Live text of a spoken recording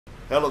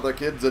Hello there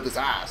kids, it is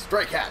I,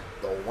 Stray Cat,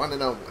 the one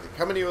and only,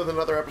 coming to you with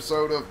another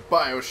episode of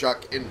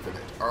Bioshock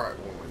Infinite. Alright,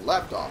 when we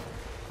left off,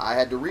 I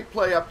had to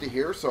replay up to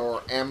here, so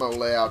our ammo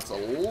layout's a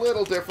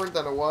little different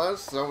than it was,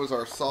 so is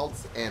our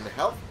salts and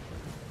health.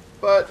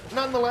 But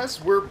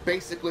nonetheless, we're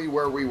basically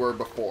where we were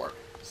before,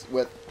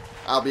 with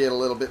albeit a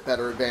little bit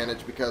better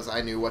advantage because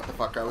I knew what the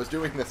fuck I was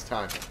doing this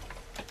time.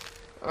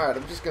 Alright,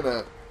 I'm just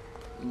gonna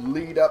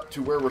lead up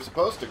to where we're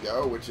supposed to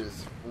go, which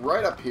is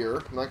right up here.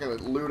 I'm not going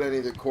to loot any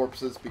of the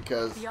corpses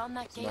because beyond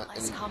that it's gate not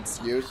lies any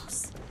Comstock use.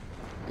 House.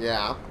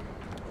 Yeah.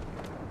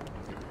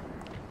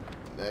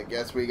 I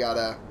guess we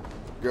gotta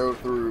go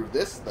through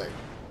this thing.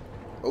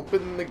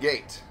 Open the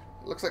gate.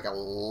 It looks like a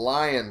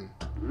lion-ish.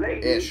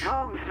 Lady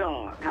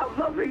Comstock, how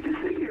lovely to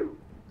see you.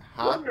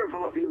 Huh?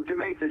 Wonderful of you to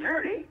make the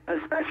journey,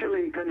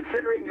 especially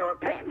considering your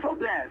painful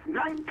death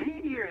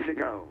 19 years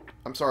ago.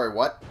 I'm sorry,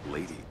 what?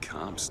 Lady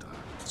Comstock.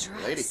 The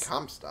dress. Lady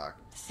Comstock?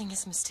 The thing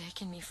has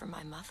mistaken me for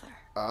my mother.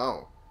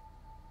 Oh.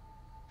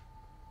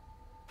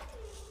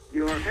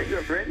 Your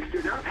fingerprints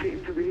do not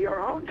seem to be your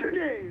own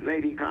today,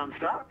 Lady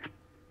Comstock.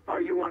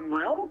 Are you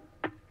unwell?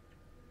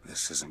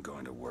 This isn't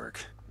going to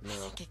work. I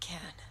think it can.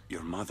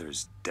 Your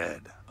mother's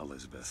dead,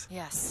 Elizabeth.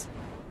 Yes.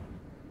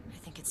 I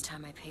think it's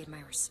time I paid my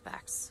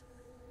respects.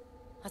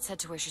 Let's head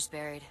to where she's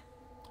buried.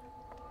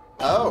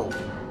 Oh.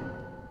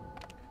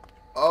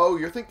 Oh,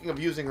 you're thinking of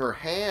using her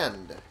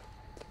hand.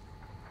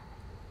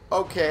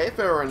 Okay,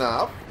 fair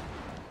enough.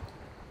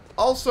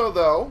 Also,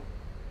 though,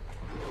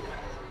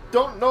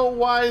 don't know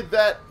why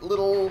that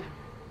little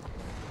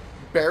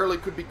barely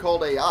could be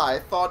called AI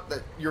thought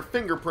that your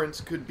fingerprints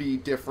could be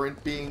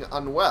different being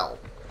unwell.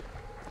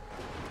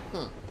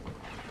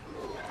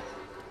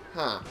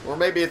 Huh. Or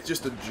maybe it's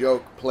just a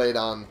joke played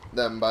on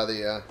them by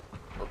the,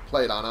 or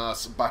played on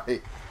us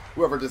by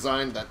whoever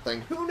designed that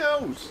thing. Who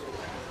knows?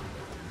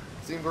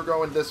 Seems we're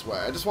going this way.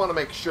 I just want to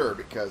make sure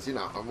because, you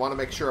know, I want to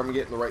make sure I'm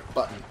getting the right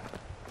button.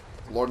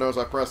 Lord knows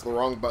I pressed the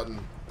wrong button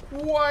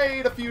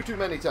quite a few too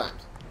many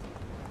times.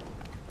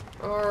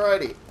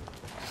 Alrighty.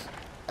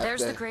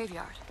 There's the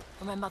graveyard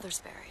where my mother's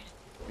buried.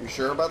 You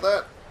sure about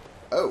that?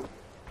 Oh.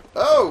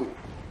 Oh!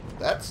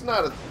 That's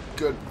not a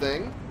good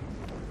thing.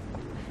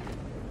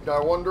 I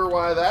wonder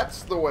why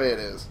that's the way it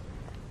is.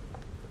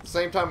 At the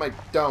same time, I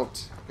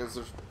don't, because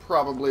there's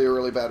probably a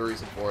really bad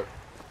reason for it.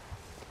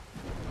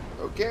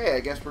 Okay,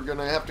 I guess we're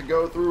gonna have to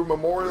go through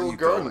Memorial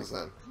Gardens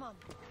then. Come on.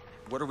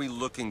 What are we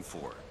looking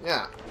for?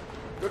 Yeah,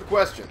 good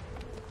question.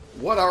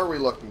 What are we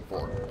looking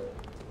for?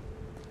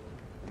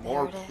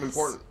 More There it is.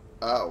 important.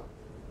 Oh.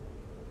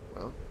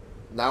 Well,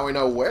 now we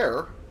know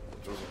where,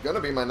 which was gonna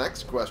be my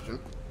next question.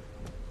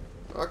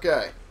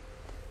 Okay.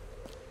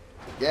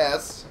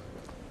 Yes.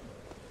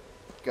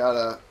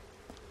 Gotta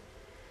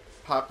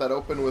pop that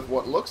open with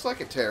what looks like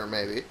a tear,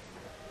 maybe.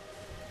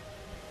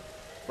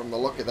 From the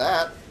look of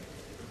that.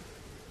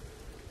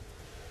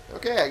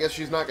 Okay, I guess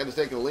she's not going to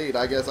take the lead.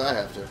 I guess I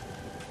have to.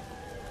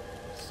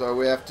 So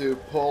we have to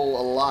pull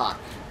a lock.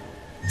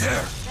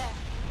 There!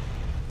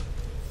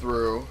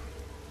 Through.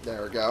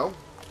 There we go.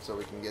 So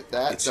we can get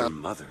that It's your done.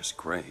 mother's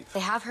grave.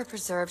 They have her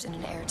preserved in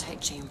an airtight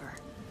chamber.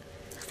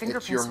 Her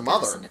fingerprints your will get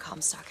us mother. into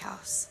Comstock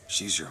House.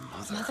 She's your A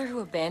mother. mother who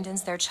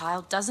abandons their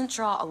child doesn't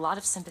draw a lot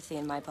of sympathy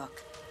in my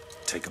book.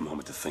 Take a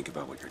moment to think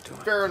about what you're doing.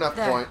 Fair enough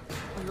There. point.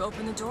 Will you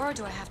open the door or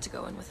do I have to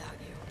go in without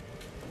you?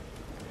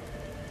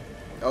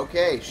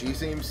 Okay, she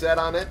seems set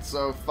on it,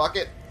 so fuck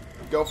it.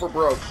 Go for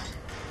broke.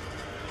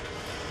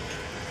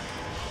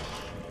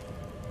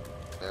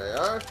 There we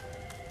are.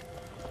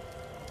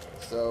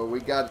 So we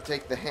gotta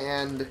take the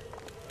hand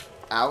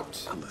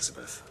out.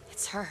 Elizabeth.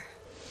 It's her.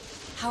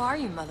 How are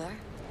you, Mother?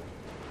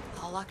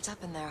 All locked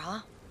up in there,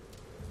 huh?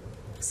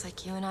 Looks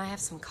like you and I have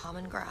some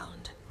common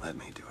ground. Let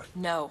me do it.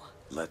 No.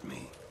 Let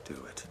me do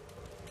it.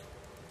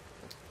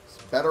 It's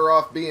better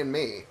off being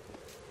me.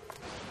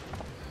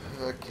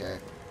 Okay.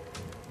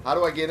 How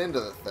do I get into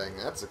the thing?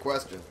 That's the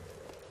question.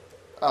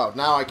 Oh,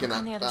 now I can, Look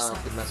on the other side.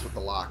 can mess with the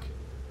lock.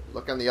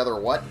 Look on the other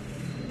what?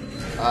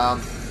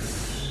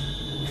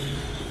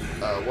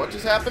 What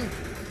just happened?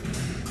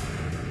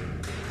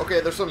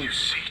 Okay, there's some... You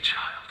see,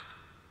 child,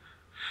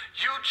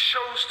 you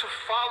chose to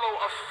follow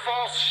a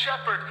false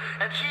shepherd,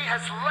 and he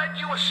has led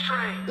you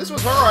astray. This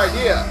was her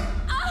idea.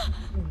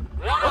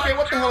 Okay,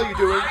 what the hell are you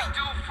doing? I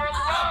do for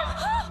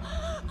love.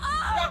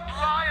 What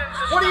lions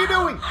is What are you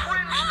not doing?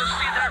 cringe to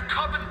see their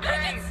cub in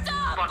pain?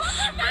 But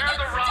spare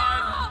the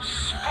rod,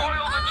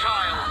 spoil the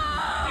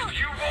child. If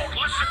you won't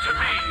listen to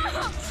me,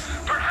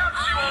 perhaps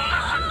you will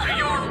listen to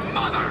your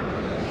mother.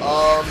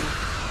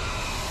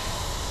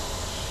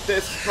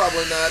 This is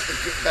probably not the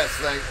best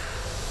thing.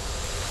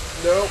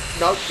 No,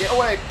 no, get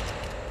away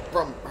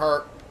from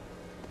her.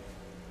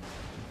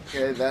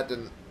 Okay, that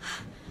didn't...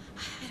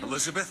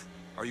 Elizabeth,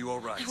 are you all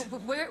right?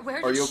 Where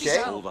Are did you she okay?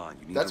 go? Hold on.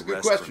 You need That's a to good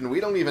rest question. for- We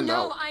don't even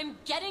know. No, I'm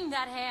getting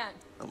that hand.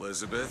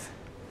 Elizabeth,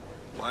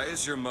 why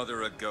is your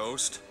mother a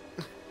ghost?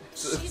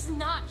 She's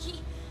not.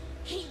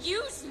 He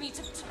used me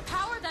to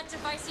power that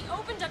device. He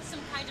opened up some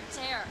kind of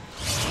tear.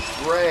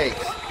 Great.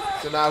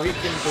 So now he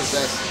can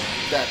possess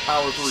that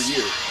power through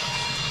you.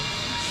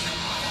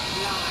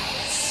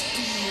 Lies.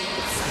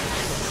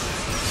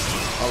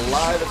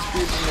 Alive at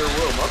speed in your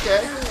room.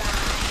 Okay.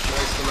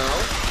 Nice to know.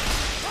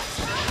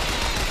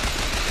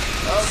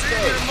 See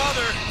Okay. your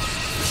mother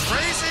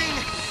raising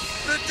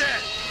the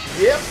dead.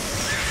 Yep.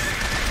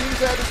 Seems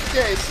that is the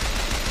case.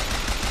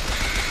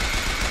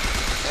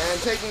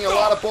 And taking a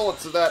lot of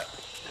bullets of that.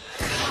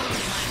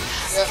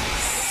 Yep.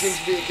 Seems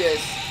to be the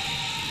case.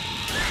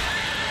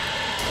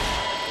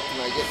 Can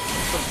I get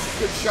some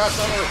good shots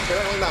on her?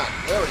 Apparently not.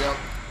 There we go.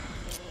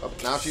 Oh,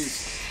 now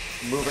she's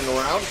moving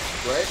around.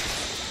 Great.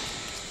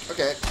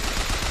 Okay.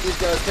 These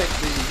guys take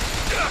this.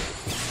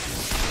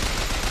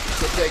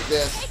 Take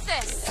this.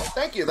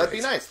 Thank you. That'd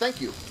be nice. Thank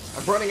you.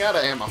 I'm running out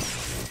of ammo.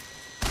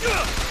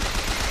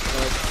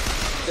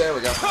 There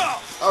we go.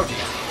 Oh, geez.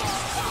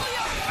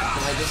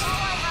 Can I just...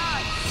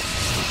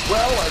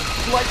 Well,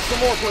 I'd like some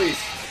more, please.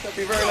 That'd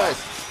be very nice.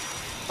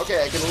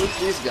 Okay, I can loot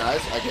these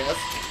guys, I guess.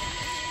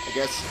 I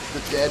guess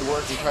the dead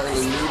weren't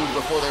entirely looted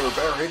before they were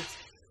buried.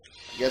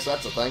 I guess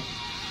that's a thing.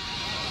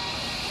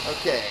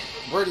 Okay,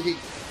 where did he...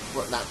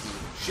 What, not he.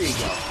 She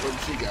go. Where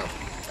did she go?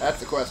 That's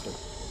the question.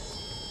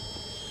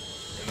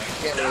 And I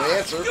can't really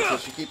answer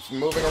because she keeps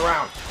moving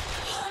around.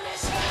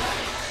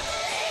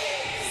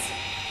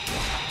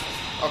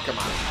 Oh, come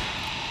on.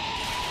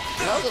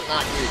 How's it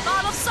not you?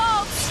 Bottle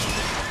salts.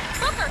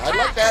 Booker, I'd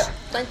like that.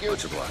 Thank you.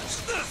 Much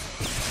obliged.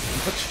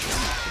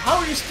 How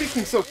are you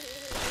speaking so...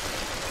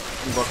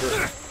 Booker?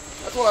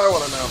 That's what I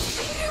want to know.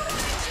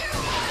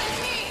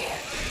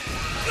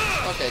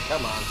 Okay,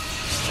 come on.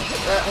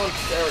 Get that one.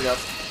 There we go.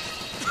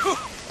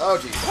 Oh,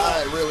 jeez.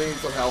 I really need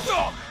some help.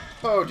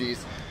 Oh,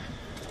 jeez.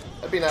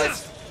 That'd be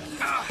nice.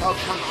 Oh,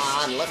 come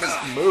on. Let me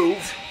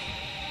move.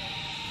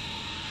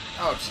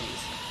 Oh, jeez.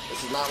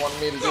 This is not wanting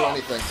me to do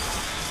anything.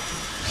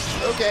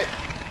 Okay.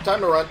 Time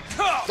to run.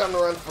 Time to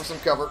run for some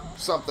cover.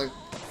 Something.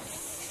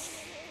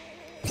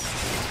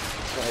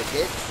 Can I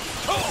hit?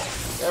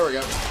 There we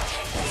go.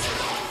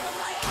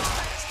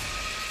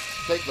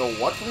 Take the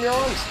what from your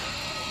arms?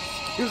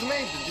 Excuse me?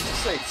 Did you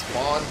just say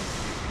spawn?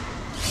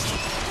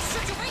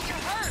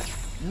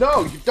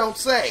 No, you don't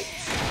say.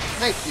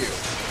 Thank you.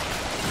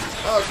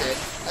 Okay,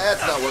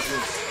 that's not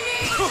working.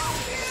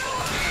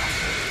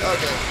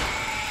 Okay,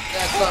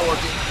 that's not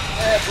working.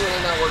 That's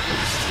really not working.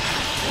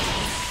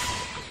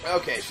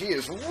 Okay, she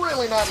is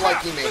really not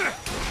liking me.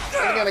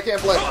 And again, I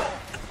can't blame her,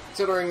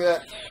 considering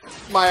that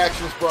my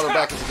actions brought her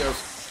back as a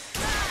ghost.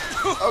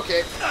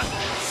 Okay,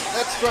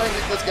 let's try and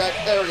get this guy.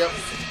 There we go.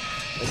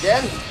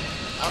 Again?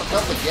 Out of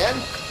health again?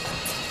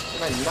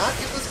 Can I not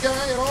get this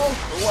guy at all?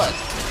 Or what?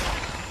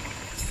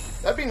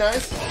 That'd be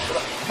nice.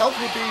 But health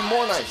would be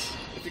more nice.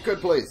 If you could,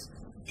 please.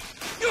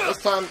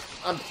 This time,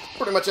 I'm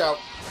pretty much out.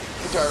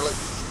 Entirely.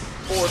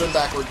 Forward and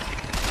backward.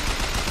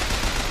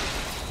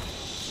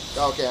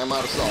 Okay, I'm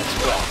out of salt.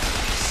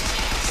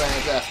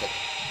 Fantastic.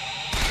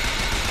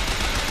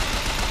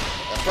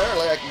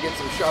 Apparently, I can get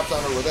some shots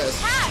on her with this.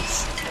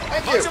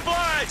 Thank you! Much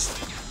obliged!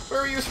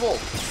 Very useful.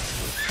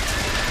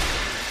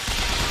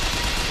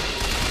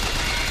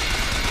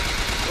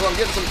 Well, I'm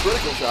getting some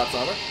critical shots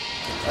on her.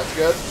 That's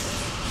good.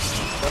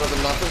 Better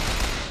than nothing.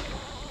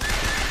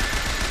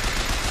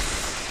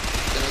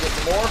 Can I get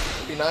some more?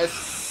 It'd be nice.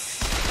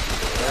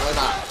 Apparently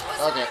not.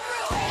 Okay.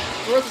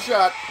 It's worth a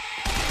shot.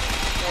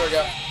 There we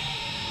go.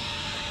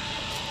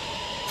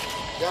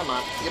 Come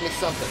on. Give me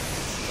something.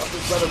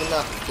 Something's better than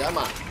nothing. Come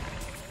on.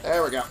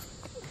 There we go.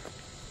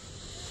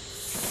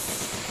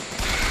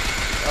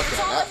 Okay,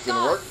 that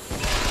didn't work.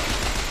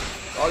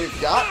 All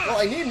you've got? Well,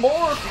 I need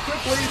more if you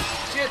could, please.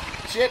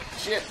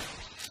 Shit.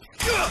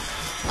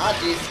 Ah,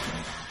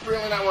 jeez.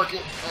 Really not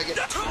working. I get...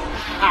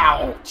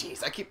 Ow!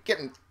 Jeez, I keep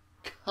getting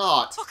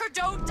caught. Booker,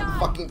 don't die.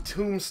 Fucking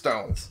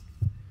tombstones.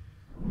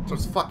 So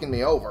it's fucking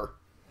me over.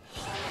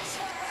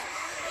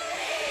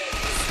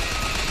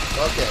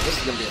 Okay, this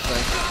is gonna be a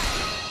thing.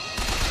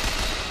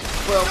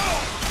 Well,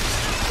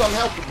 some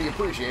help would be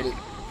appreciated.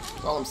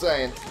 That's all I'm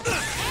saying.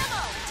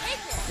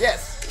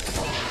 Yes!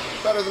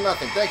 Better than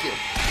nothing, thank you.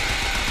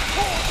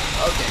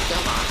 Okay,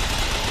 come on.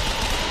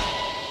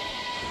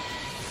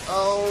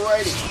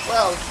 Alrighty.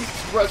 Well, it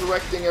keeps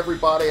resurrecting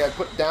everybody I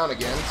put down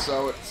again,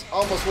 so it's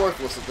almost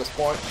worthless at this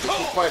point to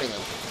keep fighting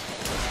them.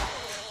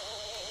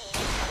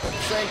 At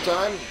the same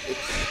time,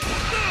 it's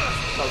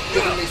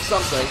giving me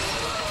something.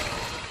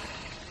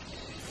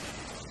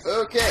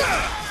 Okay.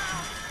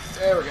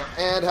 There we go.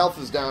 And health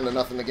is down to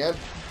nothing again.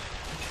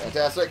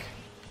 Fantastic.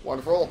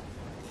 Wonderful.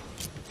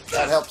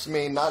 That helps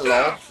me not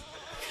low.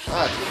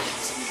 Ah,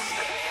 jeez.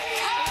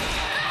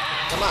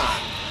 Come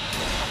on.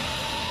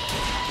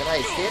 Can I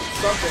hit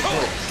something,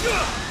 please?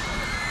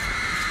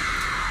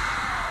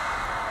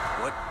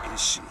 What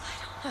is she?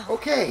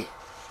 Okay.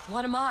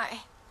 What am I?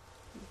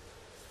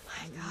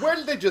 My God. Where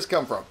did they just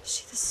come from? Is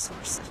she the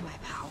source of my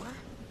power?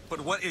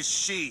 But what is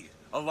she?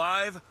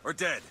 Alive or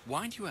dead?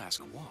 Why do you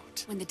ask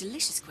what? When the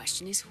delicious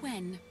question is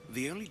when.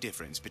 The only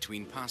difference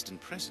between past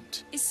and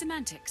present Is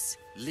semantics.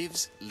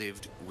 lives,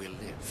 lived, will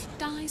live.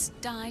 Dies,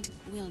 died,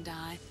 will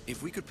die.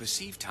 If we could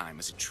perceive time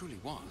as it truly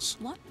was,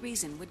 What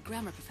reason would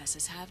grammar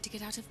professors have to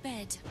get out of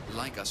bed?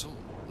 like us all,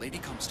 Lady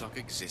Comstock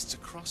exists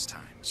across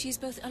time. She is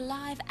both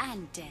alive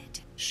and dead.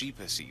 She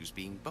perceives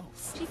being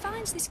both. She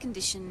finds this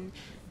condition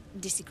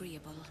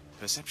disagreeable.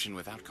 Perception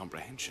without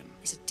comprehension.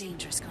 It's a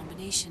dangerous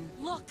combination.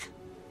 Look.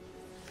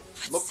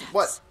 Look, What's that?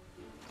 what?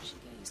 She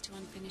goes to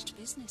unfinished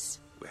business.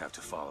 We have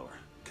to follow her.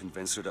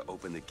 Convince her to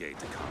open the gate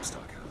to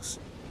Comstock House.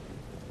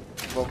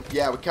 Well,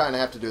 yeah, we kind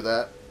of have to do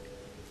that.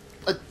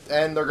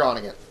 And they're gone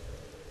again.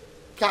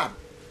 God.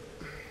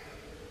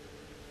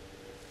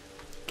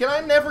 Can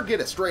I never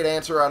get a straight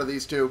answer out of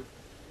these two?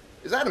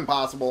 Is that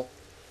impossible?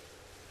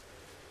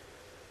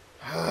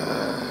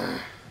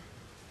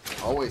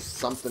 Always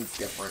something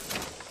different.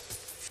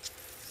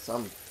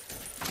 Some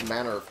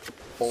manner of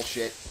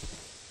bullshit.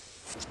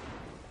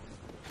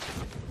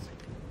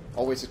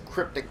 Always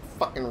cryptic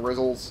fucking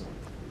rizzles.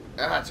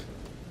 Might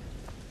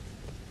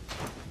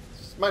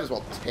as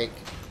well take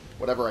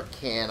whatever I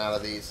can out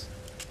of these.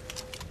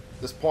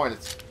 At this point,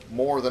 it's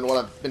more than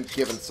what I've been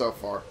given so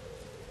far.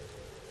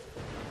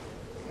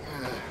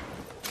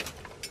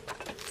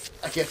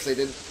 I guess they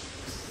didn't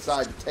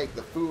decide to take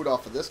the food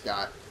off of this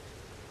guy.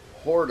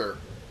 Hoarder.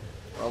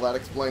 Well, that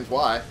explains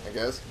why, I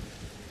guess.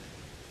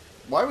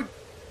 Why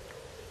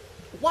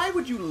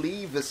would you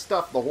leave the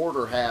stuff the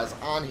Hoarder has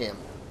on him?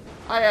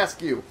 I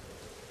ask you.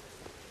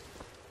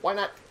 Why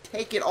not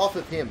take it off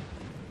of him?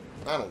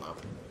 I don't know.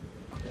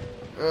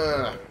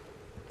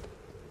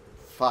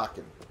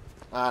 Fucking.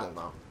 I don't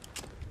know.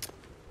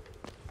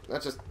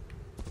 Let's just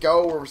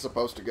go where we're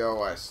supposed to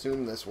go. I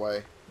assume this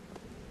way.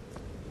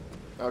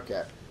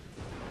 Okay.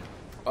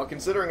 Well,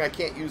 considering I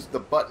can't use the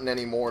button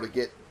anymore to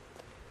get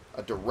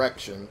a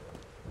direction,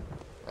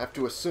 I have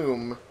to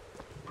assume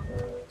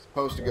it's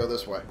supposed to go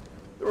this way.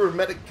 There were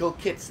medical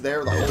kits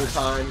there the whole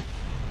time.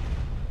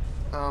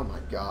 Oh my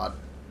god.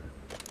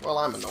 Well,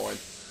 I'm annoyed.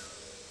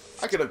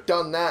 I could have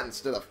done that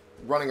instead of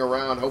running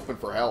around hoping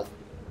for help.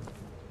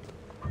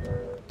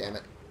 Damn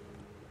it.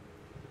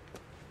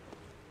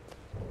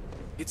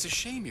 It's a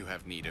shame you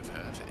have need of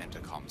her to enter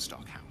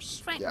Comstock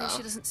House. Frankly, Yeah.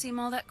 she doesn't seem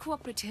all that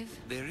cooperative.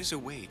 There is a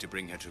way to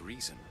bring her to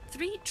reason.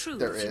 3 truths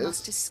There you is?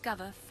 must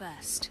discover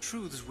first.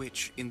 Truths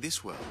which, in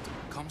this world,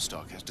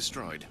 Comstock has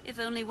destroyed. If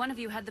only one of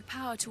you had the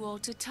power to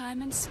alter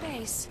time and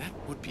space. That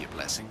would be a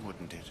blessing,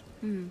 wouldn't it?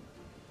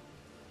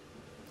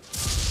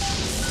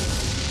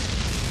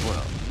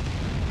 Well,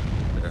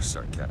 they're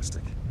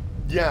sarcastic.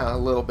 Yeah, a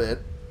little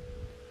bit.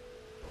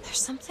 There's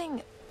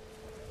something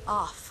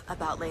off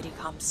about Lady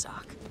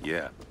Comstock.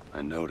 Yeah,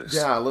 I noticed.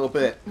 Yeah, a little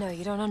bit. No,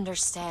 you don't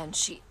understand.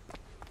 She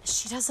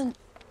doesn't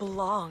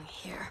belong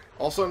here.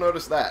 Also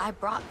notice that. I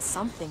brought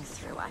something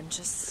through. I'm not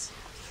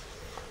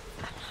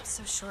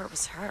so sure it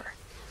was her.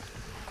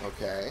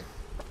 Okay.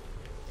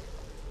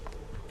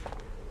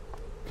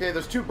 Okay,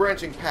 there's 2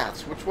 branching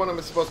paths. Which one am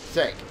I supposed to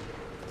take?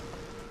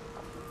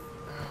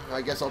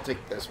 I guess I'll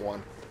take this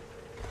one.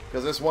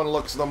 Because this one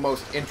looks the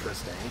most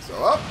interesting. So,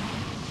 oh!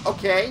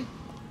 Okay.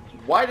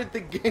 Why did the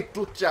game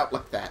glitch out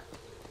like that?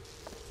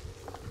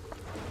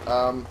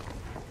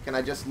 Can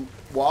I just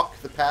walk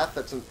the path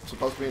that's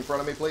supposed to be in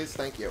front of me, please?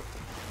 Thank you.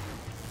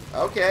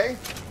 Okay.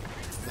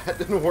 That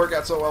didn't work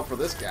out so well for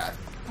this guy.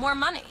 More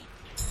money.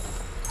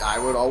 I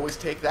would always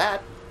take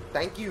that.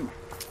 Thank you.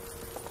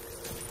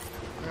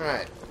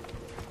 Alright.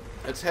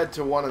 Let's head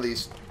to one of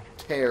these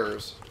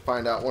tears.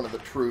 Find out one of the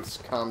truths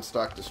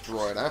Comstock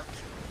destroyed, huh?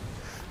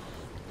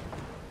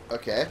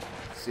 Okay.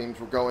 Seems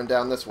we're going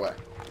down this way.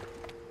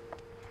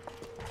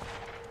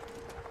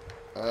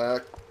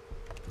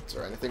 Is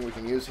there anything we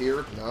can use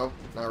here? No?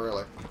 Not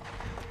really.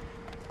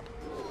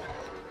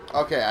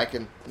 Okay, I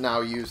can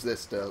now use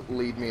this to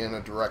lead me in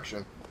a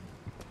direction.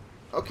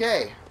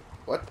 Okay.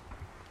 What?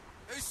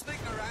 Who's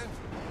sneaking around?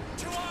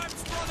 2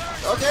 arms,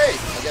 brothers! Okay,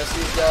 I guess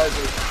these guys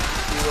are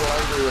a little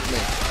angry with me.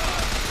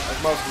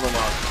 Like most of them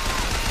are.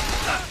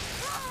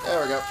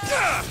 There we go.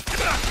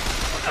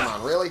 Oh, come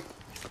on, really?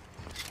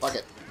 Fuck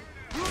it.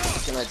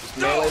 Can I just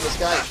melee this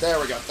guy? There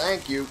we go,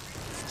 thank you.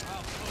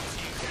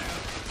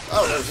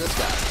 Oh, there's this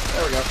guy.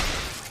 There we go.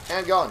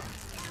 And gone.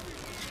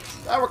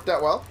 That worked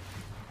out well.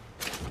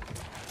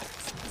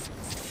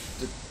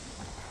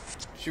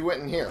 She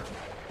went in here.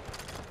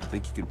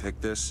 Think you can pick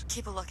this?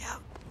 Keep a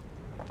lookout.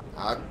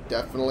 I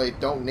definitely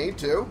don't need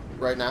to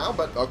right now,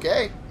 but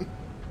okay.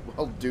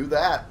 We'll do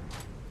that.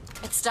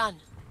 It's done.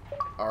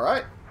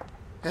 Alright.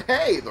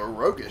 Hey, the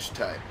roguish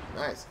type.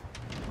 Nice.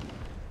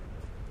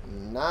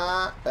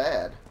 Not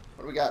bad.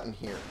 What do we got in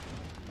here?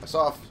 I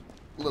saw a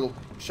little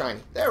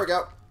shiny. There we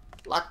go.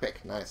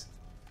 Lockpick. Nice.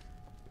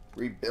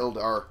 Rebuild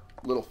our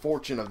little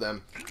fortune of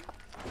them.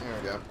 There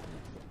we go.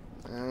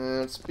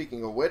 And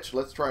speaking of which,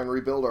 let's try and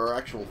rebuild our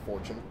actual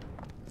fortune.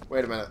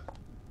 Wait a minute.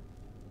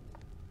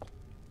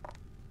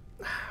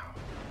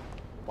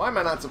 Why am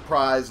I not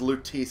surprised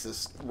Lutece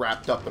is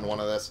wrapped up in one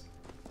of this?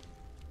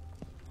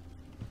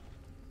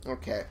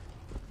 Okay.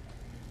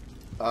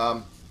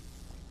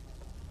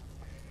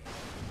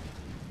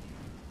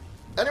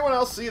 Anyone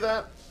else see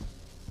that?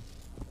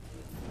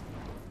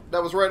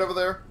 That was right over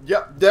there?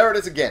 Yep, there it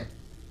is again.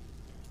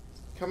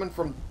 Coming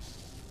from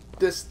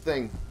this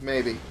thing,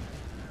 maybe.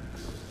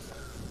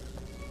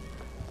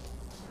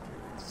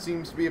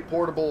 seems to be a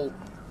portable...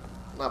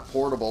 Not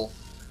portable.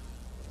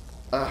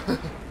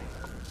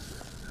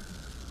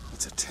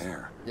 It's a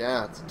tear.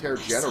 Yeah, it's a tear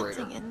There's generator.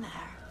 something in there.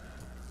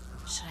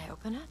 Should I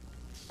open it?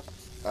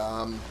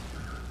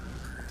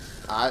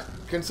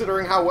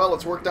 Considering how well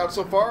it's worked out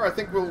so far, I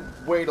think we'll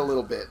wait a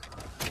little bit.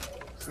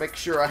 Just make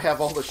sure I have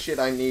all the shit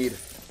I need.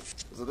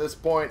 Because at this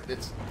point,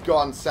 it's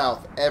gone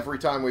south every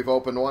time we've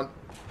opened one.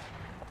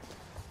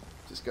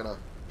 Just gonna...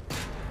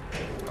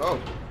 Oh,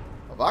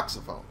 a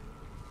voxophone.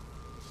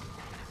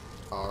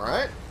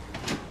 Alright.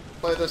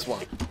 Play this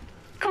one.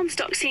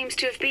 Comstock seems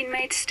to have been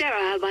made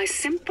sterile by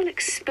simple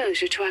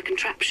exposure to our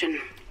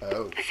contraption.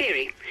 Oh. A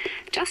theory.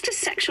 Just as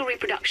sexual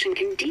reproduction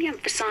can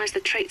de-emphasize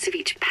the traits of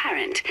each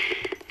parent,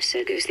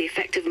 so goes the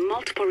effect of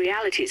multiple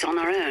realities on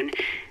our own.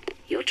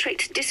 Your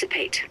traits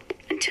dissipate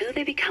until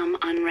they become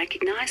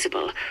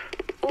unrecognizable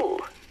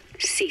or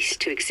cease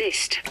to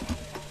exist.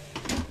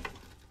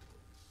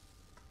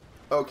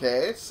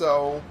 Okay,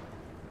 so...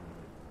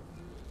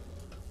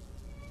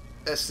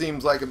 It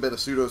seems like a bit of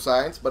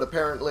pseudoscience, but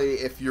apparently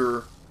if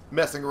you're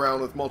messing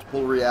around with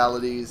multiple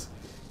realities,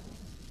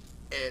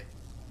 it...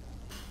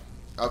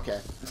 Okay.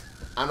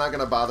 I'm not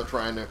going to bother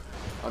trying to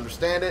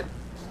understand it.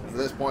 At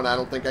this point, I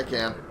don't think I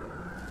can.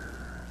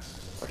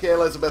 Okay,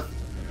 Elizabeth.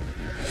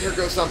 Here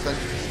goes something.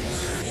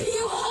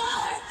 You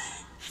are!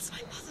 That's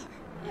my mother.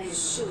 I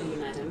assure you,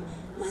 madam,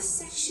 my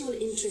sexual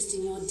interest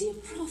in your dear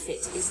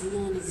prophet is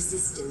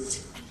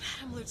non-existent. And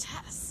Madame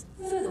Lutece.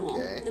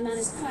 Furthermore, Okay. the man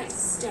is quite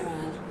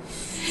sterile.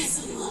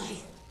 As am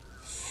I.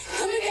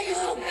 Come here, you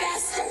little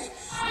bastard!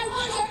 I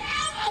want her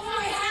out of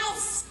my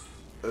house!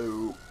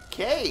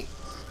 Okay.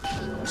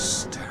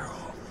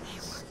 Sterile. They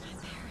were my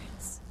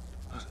parents.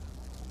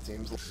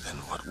 Seems like... Then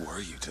what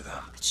were you to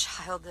them? The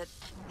child that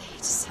they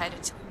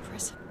decided to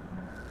imprison.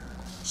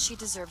 She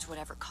deserved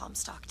whatever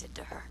Comstock did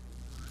to her.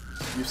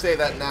 You say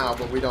that now,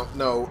 but we don't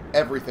know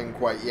everything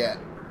quite yet.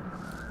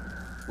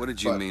 What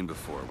did you mean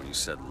before when you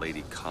said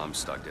Lady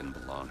Comstock didn't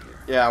belong here?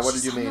 Yeah, what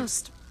She's did you mean?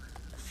 Almost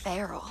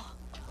feral.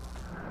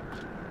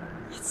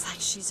 It's like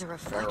she's a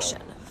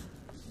reflection of...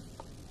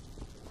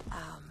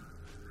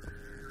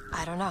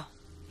 I don't know.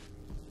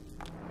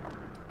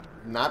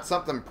 Not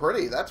something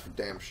pretty, that's for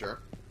damn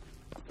sure.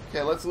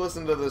 Okay, let's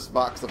listen to this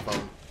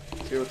voxophone.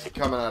 See what's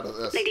coming out of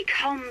this. Lady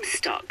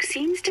Comstock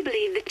seems to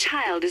believe the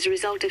child is a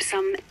result of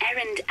some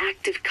errant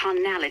act of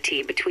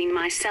carnality between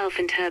myself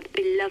and her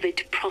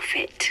beloved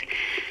prophet.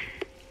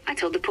 I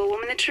told the poor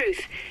woman the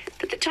truth,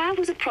 that the child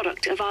was a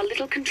product of our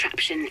little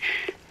contraption,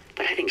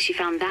 but I think she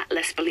found that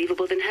less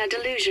believable than her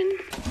delusion.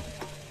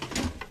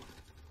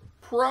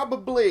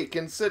 Probably,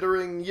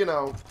 considering, you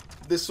know,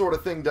 this sort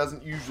of thing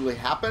doesn't usually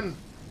happen.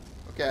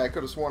 Okay, I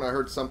could have sworn I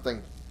heard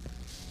something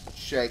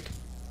shake.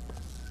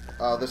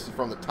 This is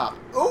from the top.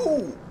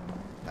 Oh!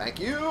 Thank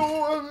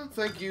you!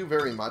 Thank you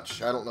very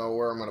much. I don't know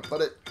where I'm going to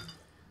put it.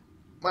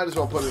 Might as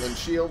well put it in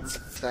shields.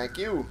 Thank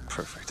you.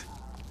 Perfect.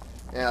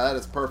 Yeah, that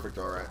is perfect,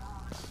 alright.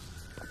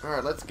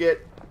 Alright, let's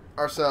get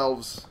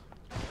ourselves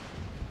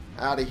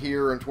out of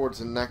here and towards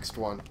the next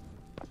one.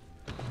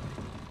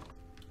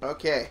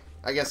 Okay.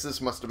 I guess this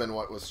must have been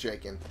what was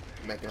shaking,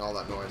 making all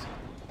that noise.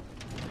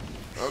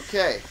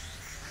 Okay.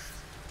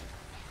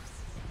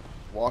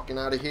 Walking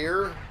out of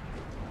here.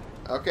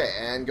 Okay,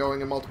 and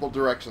going in multiple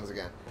directions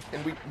again.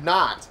 Can we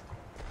not?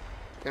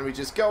 Can we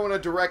just go in a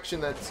direction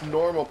that's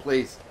normal,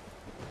 please?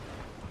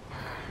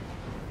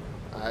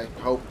 I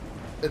hope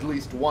at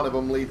least one of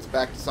them leads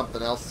back to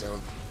something else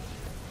soon.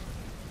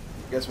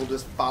 Guess we'll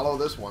just follow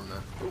this one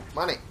then. Ooh,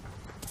 money.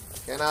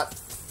 Cannot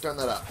turn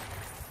that up.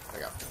 There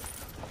we go.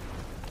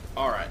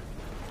 Alright.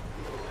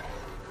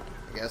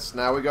 I guess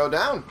now we go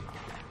down.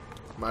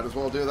 Might as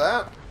well do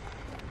that.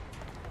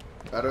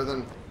 Better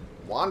than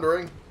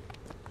wandering.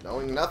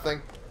 Knowing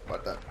nothing.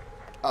 What the...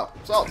 Oh,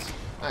 salts.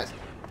 Nice.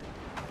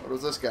 What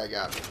does this guy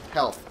got?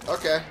 Health.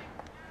 Okay.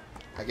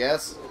 I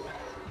guess.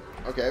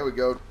 Okay, we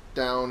go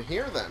down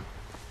here then.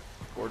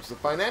 Towards the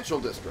financial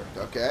district.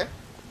 Okay.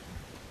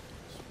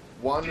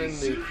 One in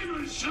the...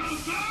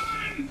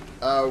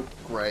 Oh,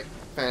 great.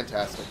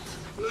 Fantastic.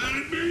 Can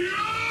we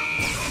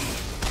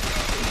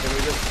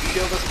just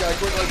kill this guy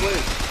quickly,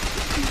 please?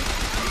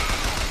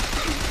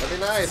 That'd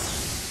be nice.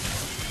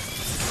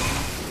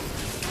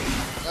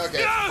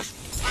 Okay.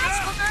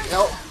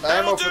 Help.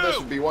 Ammo for this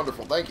would be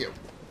wonderful. Thank you.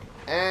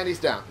 And he's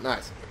down.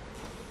 Nice.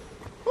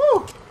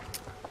 Woo!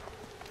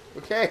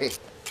 Okay.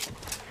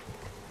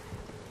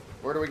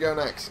 Where do we go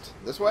next?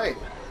 This way?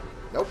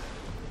 Nope.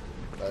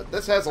 But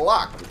this has a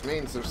lock, which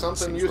means there's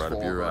something Seems useful right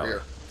up your over alley.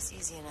 here. It's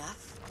easy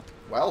enough.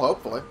 Well,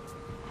 hopefully.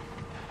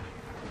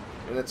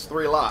 And it's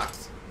 3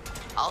 locks.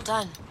 All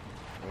done.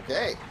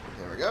 Okay,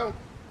 there we go.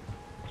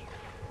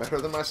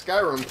 Better than my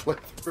Skyrim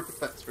playthrough,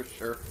 that's for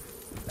sure.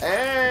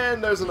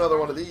 And there's another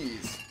one of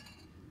these.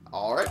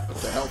 Alright, put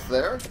the health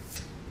there.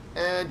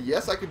 And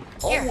yes, I could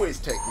always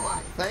take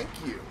money. Thank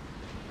you.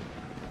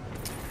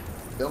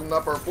 Building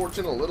up our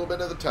fortune a little bit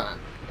at a time.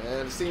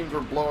 And it seems we're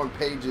blowing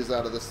pages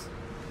out of this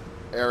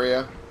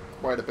area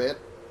quite a bit.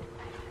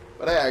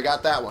 But hey, I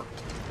got that one.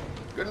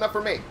 Good enough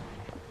for me.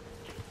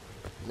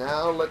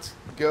 Now let's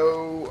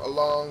go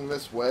along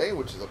this way,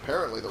 which is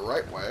apparently the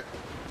right way.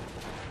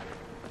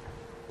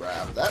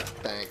 Grab that.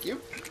 Thank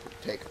you.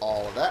 Take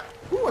all of that.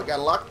 Ooh, I got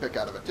a lockpick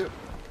out of it, too.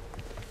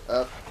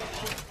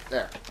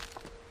 There.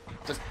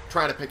 Just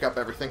trying to pick up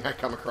everything I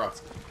come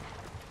across.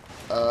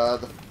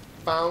 The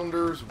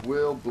founders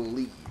will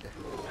bleed.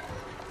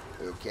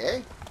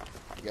 Okay.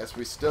 I guess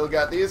we still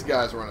got these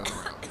guys running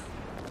around.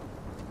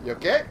 You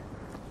okay?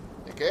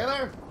 You okay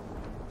there?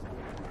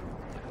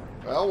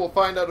 Well, we'll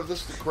find out if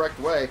this is the correct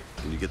way.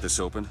 Can you get this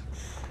open?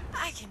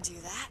 I can do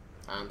that.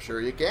 I'm sure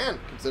you can,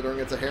 considering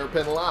it's a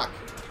hairpin lock.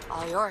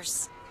 All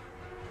yours.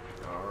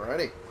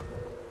 Alrighty.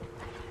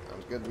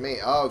 Sounds good to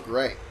me. Oh,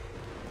 great.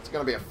 It's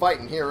going to be a fight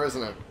in here,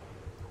 isn't it?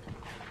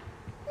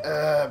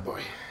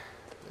 Boy.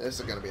 This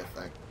is going to be a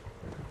thing.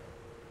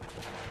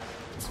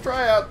 Let's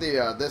try out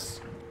the,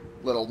 this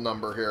little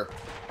number here.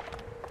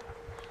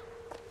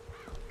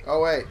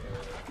 Oh, wait.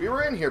 We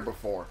were in here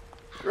before.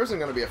 There isn't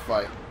going to be a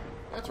fight.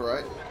 That's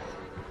right.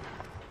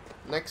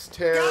 Next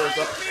tear is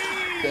up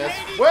this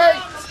way.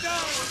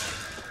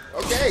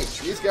 Okay,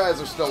 these guys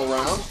are still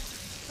around.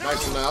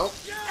 Nice to know.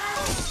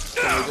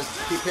 Can we just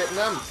keep hitting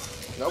them?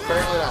 No,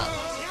 apparently not.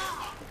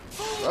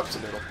 Oops, a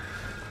doodle.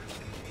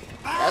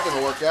 That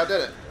didn't work out,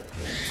 did it?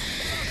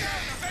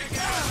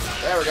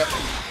 There we go.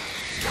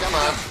 Come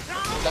on.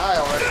 Die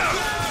already.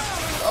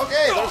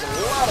 Okay, there's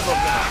a lot of them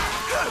now.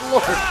 Good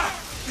Lord.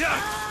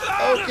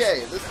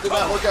 Okay, this did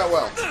not work out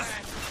well.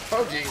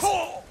 Oh, jeez.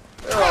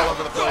 They're all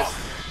over the place.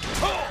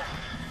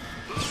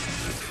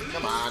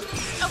 Come on.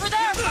 Over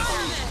there!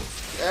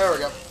 There we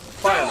go.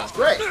 Fireman.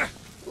 Great.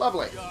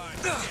 Lovely.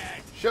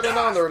 Should have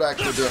known there would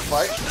actually be a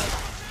fight.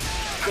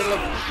 Should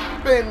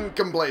have been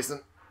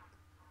complacent.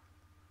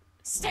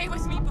 Stay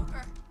with me,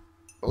 Booker.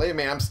 Believe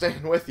me, I'm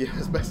staying with you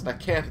as best I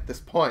can at this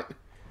point.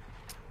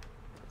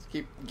 Just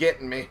keep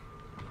getting me.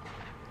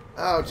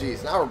 Oh,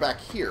 geez. Now we're back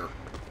here.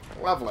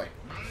 Lovely.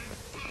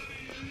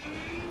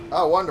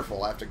 Oh,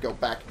 wonderful. I have to go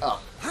back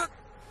up.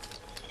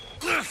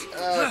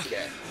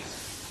 Okay.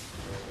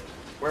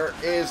 Where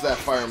is that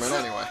fireman,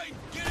 anyway?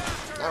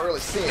 Not really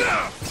seeing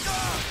him.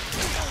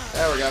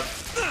 There we go.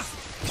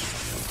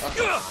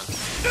 Okay.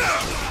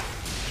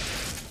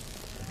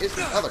 It's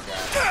the other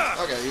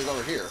guy. Okay, he's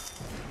over here.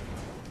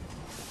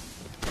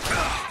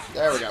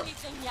 There we go.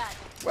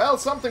 Well,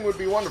 something would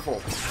be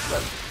wonderful.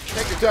 But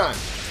take your time.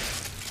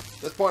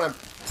 At this point, I'm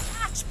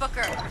Catch,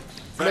 Booker.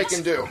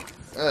 making do.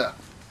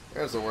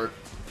 There's the word.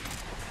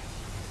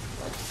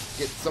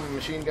 Get some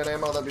machine gun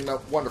ammo, that'd be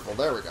wonderful.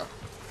 There we go.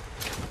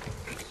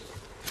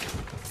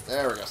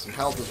 There we go. Some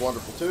health is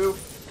wonderful, too.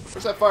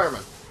 Where's that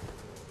fireman?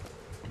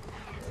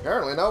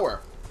 Apparently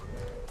nowhere.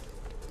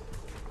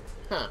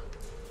 Huh.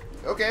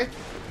 Okay.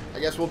 I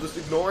guess we'll just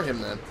ignore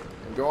him then.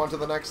 And go on to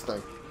the next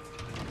thing.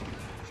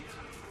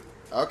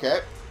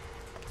 Okay.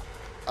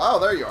 Oh,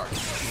 there you are.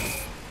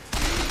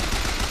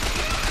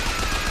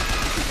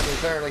 And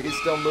apparently he's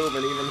still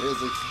moving, even his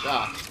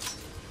stopped.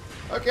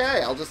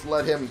 Okay, I'll just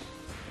let him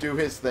do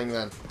his thing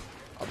then.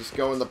 I'll just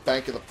go in the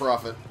bank of the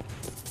profit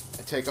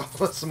and take all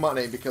this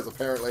money because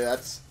apparently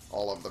that's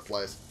all over the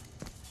place.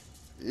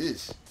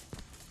 Eesh.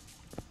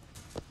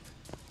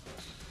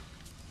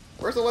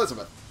 Where's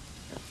Elizabeth?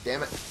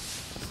 Damn it.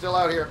 She's still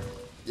out here.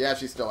 Yeah,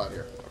 she's still out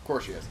here. Of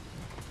course she is.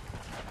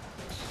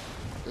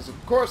 Because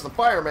of course the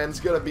fireman's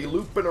going to be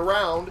looping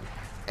around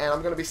and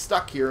I'm going to be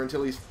stuck here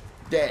until he's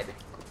dead.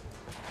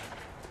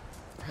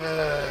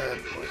 Boy.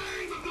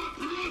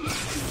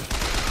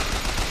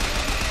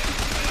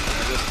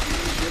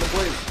 Shoot him,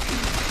 please.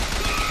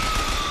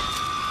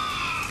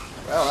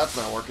 Well, that's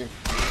not working.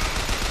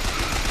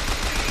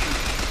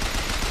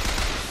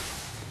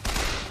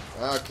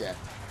 Okay.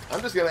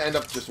 I'm just going to end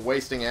up just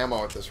wasting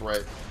ammo at this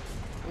rate.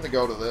 I'm going to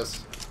go to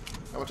this.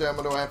 How much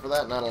ammo do I have for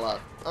that? Not a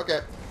lot. Okay.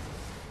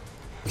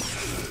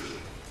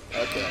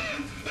 Okay.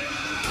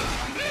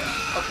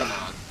 Oh, come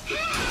on.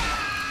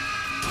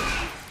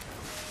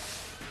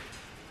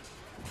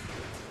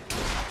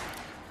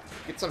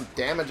 Get some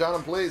damage on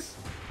him, please.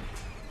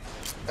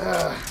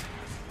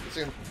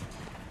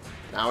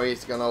 Now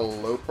he's going to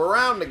loop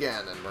around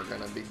again, and we're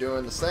going to be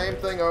doing the same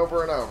thing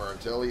over and over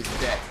until he's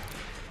dead.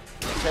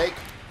 Take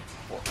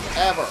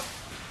forever.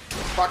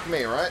 Fuck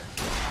me, right?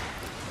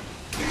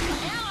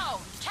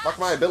 Fuck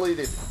my ability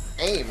to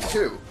aim,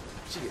 too.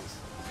 Jeez.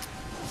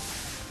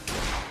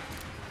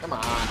 Come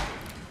on.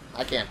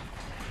 I can't.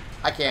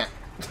 I can't.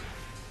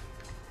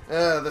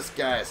 This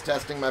guy is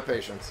testing my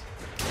patience.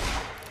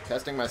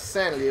 Testing my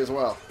sanity as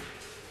well.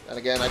 And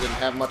again, I didn't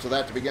have much of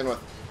that to begin with.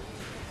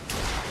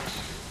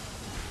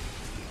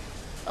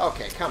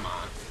 Okay, come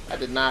on. I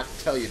did not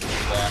tell you to do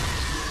that.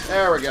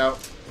 There we go.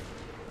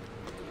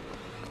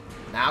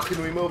 Now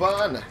can we move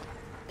on?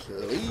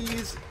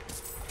 Please?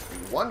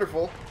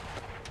 Wonderful.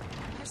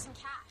 Here's some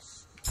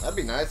cash. That'd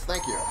be nice,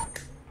 thank you.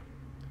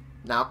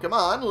 Now come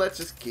on, let's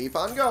just keep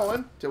on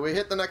going till we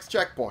hit the next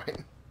checkpoint. What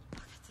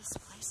could this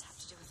place have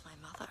to do with my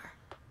mother?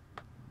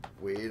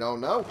 We don't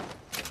know.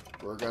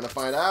 We're gonna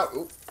find out.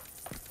 Oop.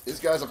 These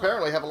guys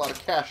apparently have a lot of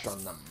cash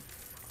on them.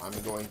 I'm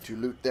going to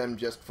loot them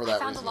just for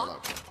that reason alone.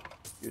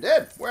 You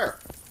did? Where?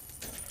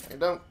 I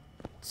don't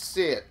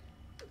see it.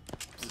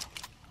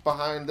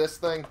 Behind this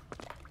thing?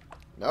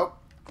 Nope.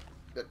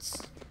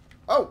 It's...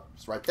 Oh,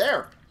 it's right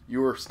there.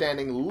 You were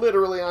standing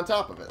literally on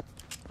top of it.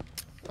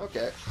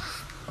 Okay.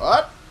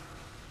 What?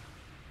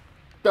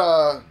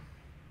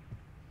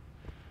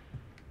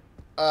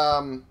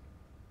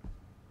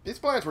 These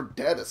plants were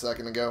dead a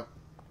second ago.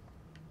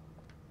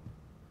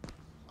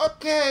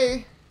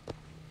 Okay.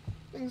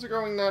 Things are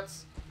going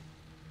nuts.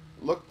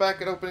 Look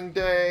back at opening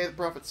day. The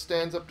prophet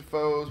stands up to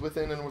foes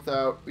within and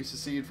without. We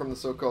secede from the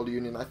so-called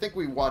union. I think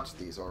we watched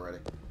these already.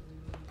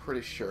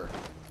 Pretty sure.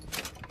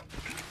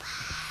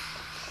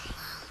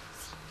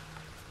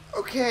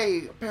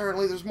 Okay,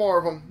 apparently there's more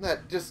of them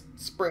that just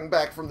spring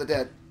back from the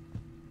dead.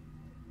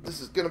 This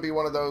is going to be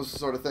one of those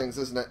sort of things,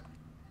 isn't it?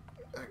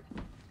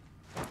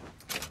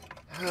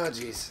 Oh,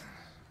 jeez.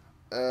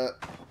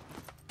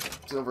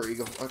 Silver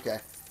Eagle. Okay.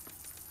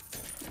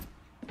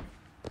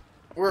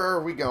 Where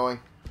are we going?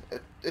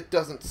 It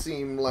doesn't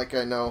seem like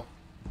I know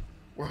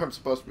where I'm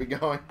supposed to be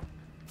going.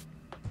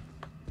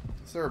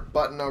 Is there a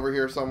button over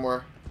here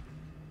somewhere?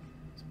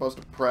 Supposed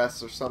to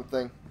press or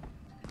something?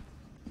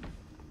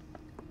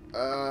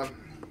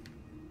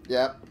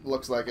 Yeah,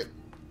 looks like it.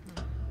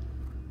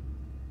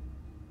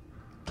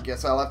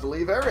 Guess I'll have to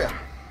leave area.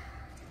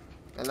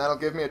 And that'll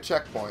give me a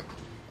checkpoint.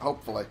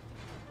 Hopefully.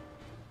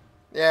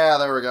 Yeah,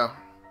 there we go.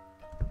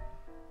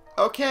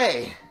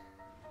 Okay.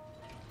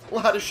 A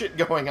lot of shit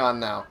going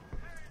on now.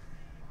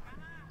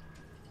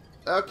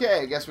 Okay,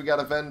 I guess we got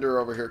a vendor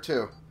over here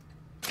too.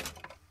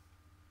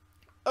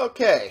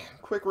 Okay,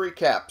 quick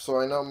recap so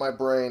I know my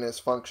brain is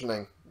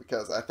functioning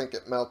because I think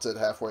it melted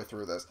halfway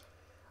through this.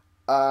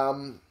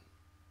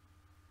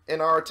 In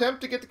our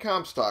attempt to get to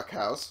Comstock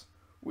House,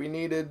 we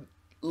needed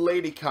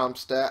Lady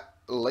Comstock,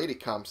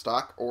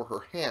 or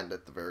her hand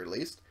at the very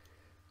least.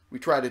 We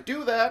try to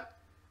do that,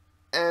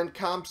 and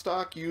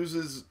Comstock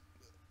uses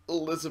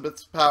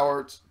Elizabeth's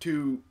powers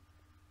to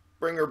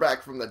bring her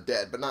back from the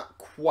dead, but not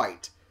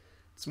quite.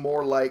 It's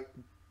more like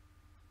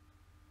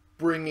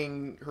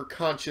bringing her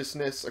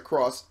consciousness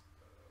across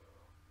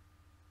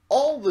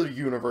all the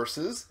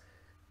universes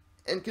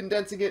and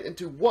condensing it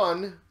into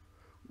one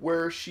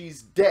where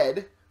she's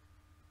dead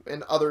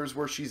and others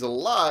where she's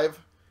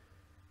alive,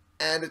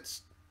 and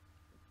it's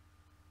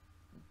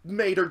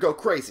made her go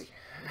crazy.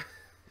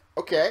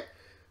 Okay.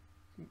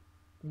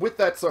 With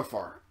that so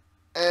far.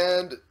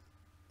 And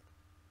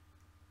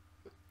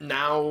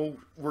now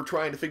we're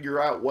trying to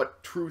figure out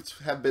what truths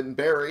have been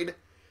buried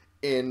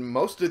in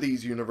most of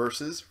these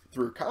universes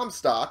through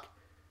Comstock,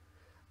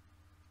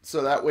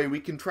 so that way we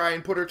can try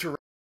and put her to rest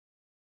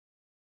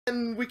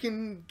and we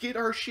can get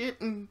our shit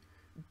and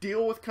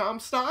deal with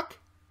Comstock,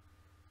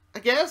 I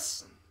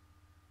guess?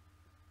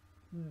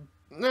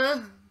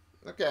 Nah.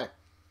 Okay.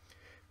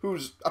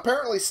 Who's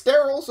apparently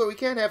sterile, so he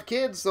can't have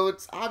kids, so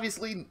it's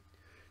obviously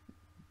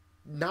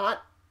not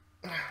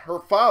her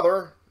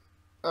father.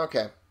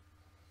 Okay.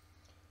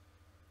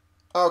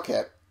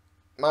 Okay.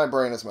 My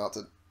brain is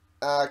melted.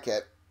 Okay.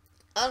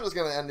 I'm just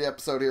going to end the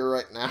episode here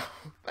right now.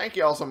 Thank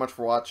you all so much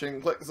for watching.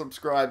 Click the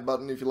subscribe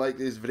button if you like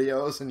these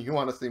videos and you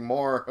want to see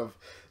more of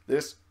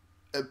this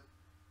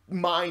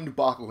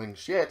mind-boggling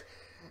shit.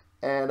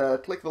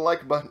 And click the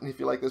like button if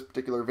you like this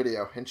particular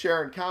video. And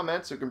share and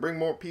comment so we can bring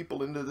more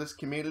people into this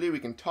community. We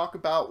can talk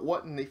about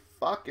what in the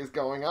fuck is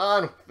going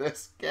on with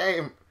this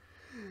game.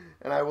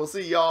 And I will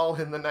see y'all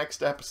in the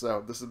next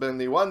episode. This has been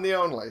the one, the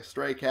only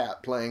Stray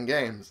Cat playing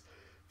games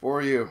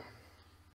for you.